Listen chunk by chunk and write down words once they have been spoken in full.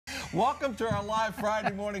Welcome to our live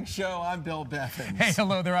Friday morning show. I'm Bill Bevins. Hey,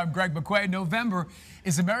 hello there. I'm Greg McQuaid. November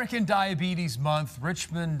is American Diabetes Month.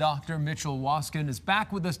 Richmond Dr. Mitchell Waskin is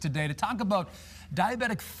back with us today to talk about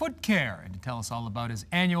diabetic foot care and to tell us all about his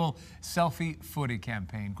annual Selfie Footy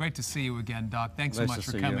campaign. Great to see you again, Doc. Thanks so much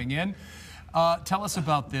for coming in. Tell us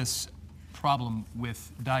about this problem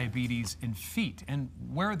with diabetes in feet and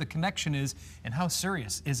where the connection is and how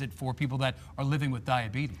serious is it for people that are living with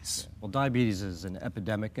diabetes? Well, diabetes is an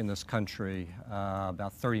epidemic in this country.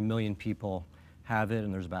 About 30 million people have it,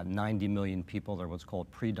 and there's about 90 million people that are what's called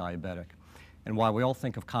pre-diabetic. And while we all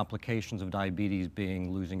think of complications of diabetes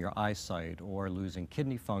being losing your eyesight or losing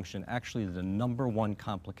kidney function, actually the #1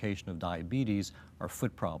 complication of diabetes are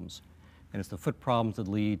foot problems. And it's the foot problems that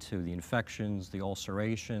lead to the infections, the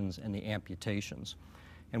ulcerations, and the amputations.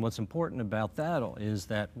 And what's important about that is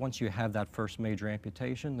that once you have that first major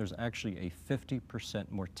amputation, there's actually a 50%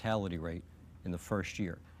 mortality rate in the first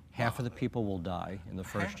year. Half of the people will die in the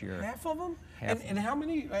first year. Half of them? And how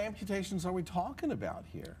many amputations are we talking about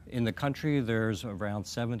here? In the country, there's around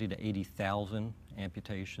 70 to 80,000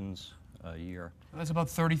 amputations a year. That's about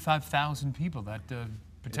 35,000 people that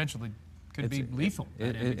potentially could be lethal.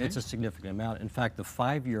 It's a significant amount. In fact, the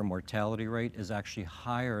 5-year mortality rate is actually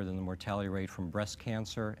higher than the mortality rate from breast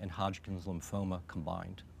cancer and Hodgkin's lymphoma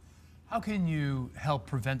combined. How can you help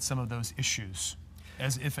prevent some of those issues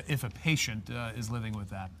as if a patient is living with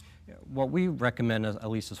that? What we recommend, at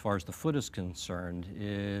least as far as the foot is concerned,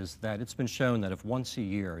 is that it's been shown that if once a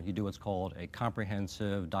year you do what's called a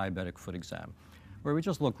comprehensive diabetic foot exam, where we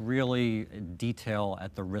just look really in detail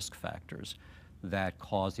at the risk factors that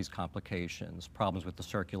cause these complications, problems with the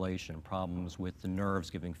circulation, problems with the nerves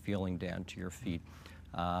giving feeling down to your feet,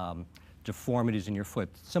 deformities in your foot,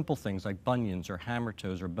 simple things like bunions or hammer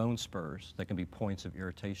toes or bone spurs that can be points of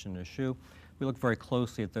irritation in a shoe. We look very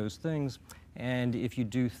closely at those things, and if you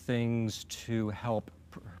do things to help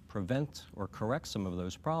prevent or correct some of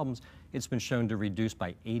those problems, it's been shown to reduce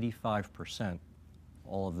by 85%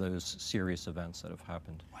 all of those serious events that have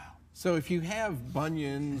happened. Wow. So if you have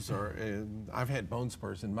bunions, or I've had bone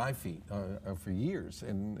spurs in my feet for years,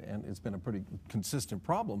 and it's been a pretty consistent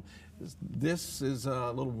problem. This is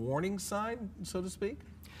a little warning sign, so to speak?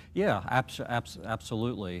 Yeah,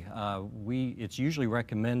 absolutely. It's usually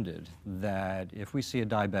recommended that if we see a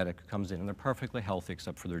diabetic who comes in and they're perfectly healthy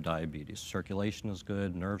except for their diabetes, circulation is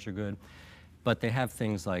good, nerves are good, but they have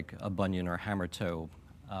things like a bunion or a hammer toe,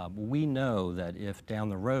 we know that if down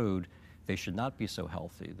the road they should not be so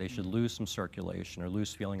healthy, they should lose some circulation or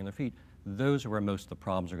lose feeling in their feet, those are where most of the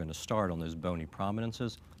problems are going to start, on those bony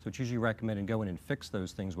prominences. So it's usually recommended go in and fix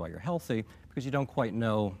those things while you're healthy, because you don't quite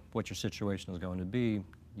know what your situation is going to be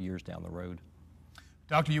years down the road.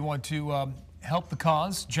 Doctor, you want to help the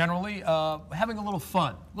cause generally, having a little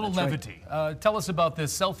fun, a little levity. Right. Tell us about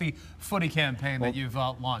this Selfie Footy campaign that you've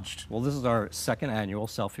launched. Well, this is our 2nd annual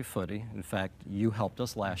Selfie Footy. In fact, you helped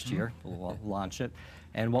us last year launch it.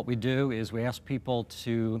 And what we do is we ask people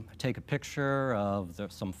to take a picture of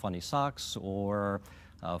some funny socks or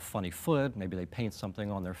a funny foot. Maybe they paint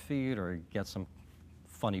something on their feet or get some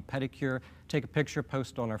funny pedicure. Take a picture,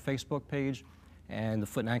 post it on our Facebook page, and the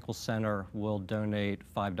Foot and Ankle Center will donate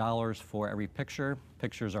 $5 for every picture.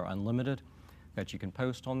 Pictures are unlimited that you can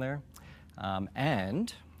post on there.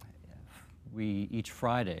 And we, each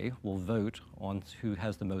Friday, will vote on who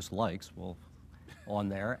has the most likes on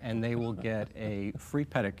there, and they will get a free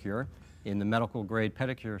pedicure in the medical grade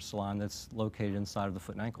pedicure salon that's located inside of the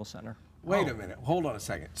Foot and Ankle Center. Wait a minute, hold on a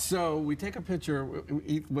second. So we take a picture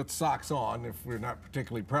with socks on if we're not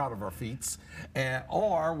particularly proud of our feet,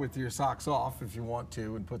 or with your socks off if you want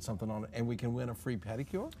to, and put something on it, and we can win a free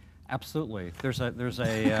pedicure? Absolutely. There's a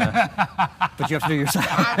but you have to do yourself.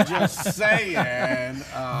 I'm just saying.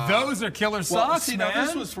 Those are killer socks, see, man. Now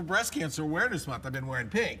this was for Breast Cancer Awareness Month. I've been wearing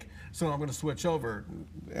pink, so I'm going to switch over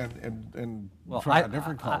and try a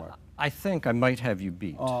different color. I think I might have you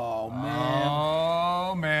beat. Oh, man.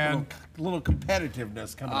 Oh, man. Little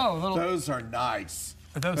competitiveness coming up. Those are nice.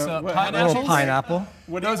 Are those pineapples? Little pineapple.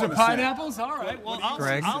 Those are pineapples? All right. Well,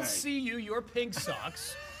 I'll see you your pink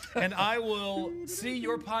socks. And I will see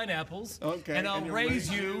your pineapples, and I'll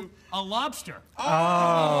raise you a lobster.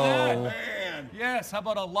 Oh, man. Yes, how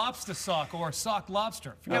about a lobster sock or a sock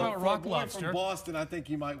lobster? Forget about rock lobster. From Boston, I think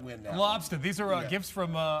you might win that. Lobster. These are gifts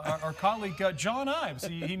from our colleague John Ives.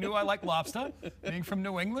 He knew I like lobster, being from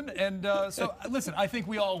New England. And so, listen, I think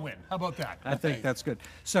we all win. How about that? I think that's good.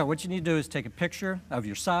 So what you need to do is take a picture of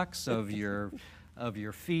your socks, of your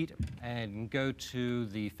feet, and go to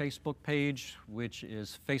the Facebook page, which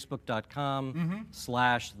is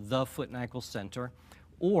facebook.com/The Foot and Ankle Center.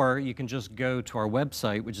 Or you can just go to our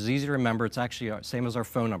website, which is easy to remember. It's actually same as our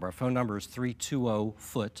phone number. Our phone number is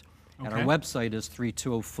 320-FOOT, and our website is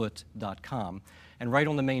 320foot.com. And right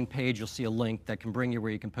on the main page, you'll see a link that can bring you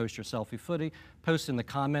where you can post your selfie footy. Post in the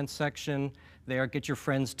comments section there. Get your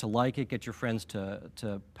friends to like it. Get your friends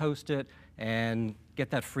to post it, and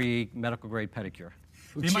get that free medical-grade pedicure.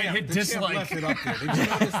 He might hit dislike. Left it up there. Did you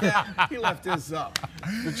notice that? He left his up.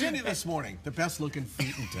 Virginia this morning, the best-looking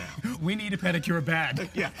feet in town. We need a pedicure bad.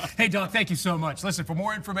 Yeah. Hey, Doc, thank you so much. Listen, for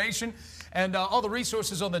more information and all the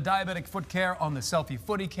resources on the diabetic foot care, on the Selfie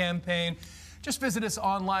Footy campaign, just visit us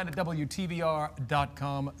online at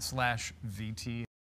WTVR.com/VT.